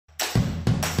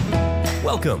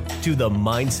Welcome to the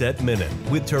Mindset Minute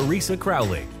with Teresa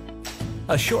Crowley.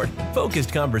 A short,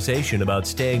 focused conversation about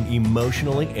staying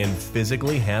emotionally and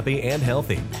physically happy and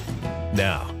healthy.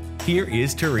 Now, here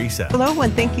is Teresa. Hello,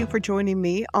 and thank you for joining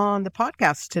me on the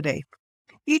podcast today.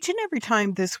 Each and every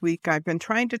time this week, I've been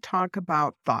trying to talk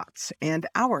about thoughts and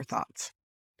our thoughts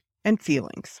and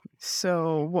feelings.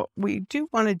 So what we do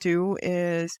want to do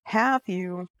is have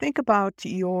you think about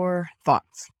your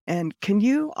thoughts. And can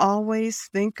you always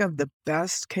think of the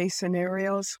best case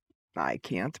scenarios? I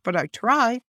can't, but I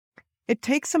try. It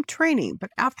takes some training, but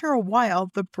after a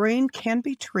while, the brain can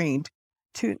be trained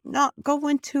to not go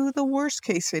into the worst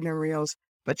case scenarios,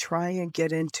 but try and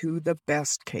get into the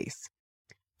best case.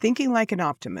 Thinking like an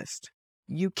optimist,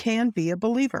 you can be a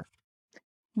believer.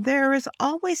 There is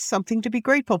always something to be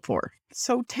grateful for.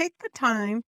 So take the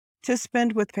time to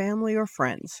spend with family or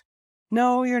friends.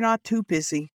 No, you're not too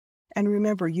busy. And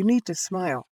remember, you need to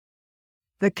smile.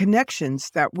 The connections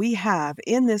that we have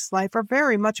in this life are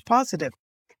very much positive.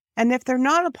 And if they're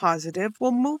not a positive,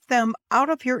 we'll move them out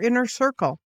of your inner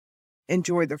circle.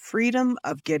 Enjoy the freedom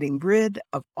of getting rid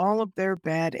of all of their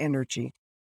bad energy.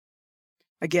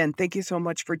 Again, thank you so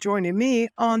much for joining me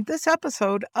on this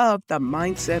episode of the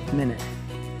Mindset Minute.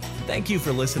 Thank you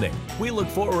for listening. We look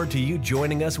forward to you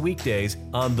joining us weekdays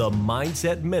on the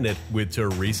Mindset Minute with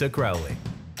Teresa Crowley.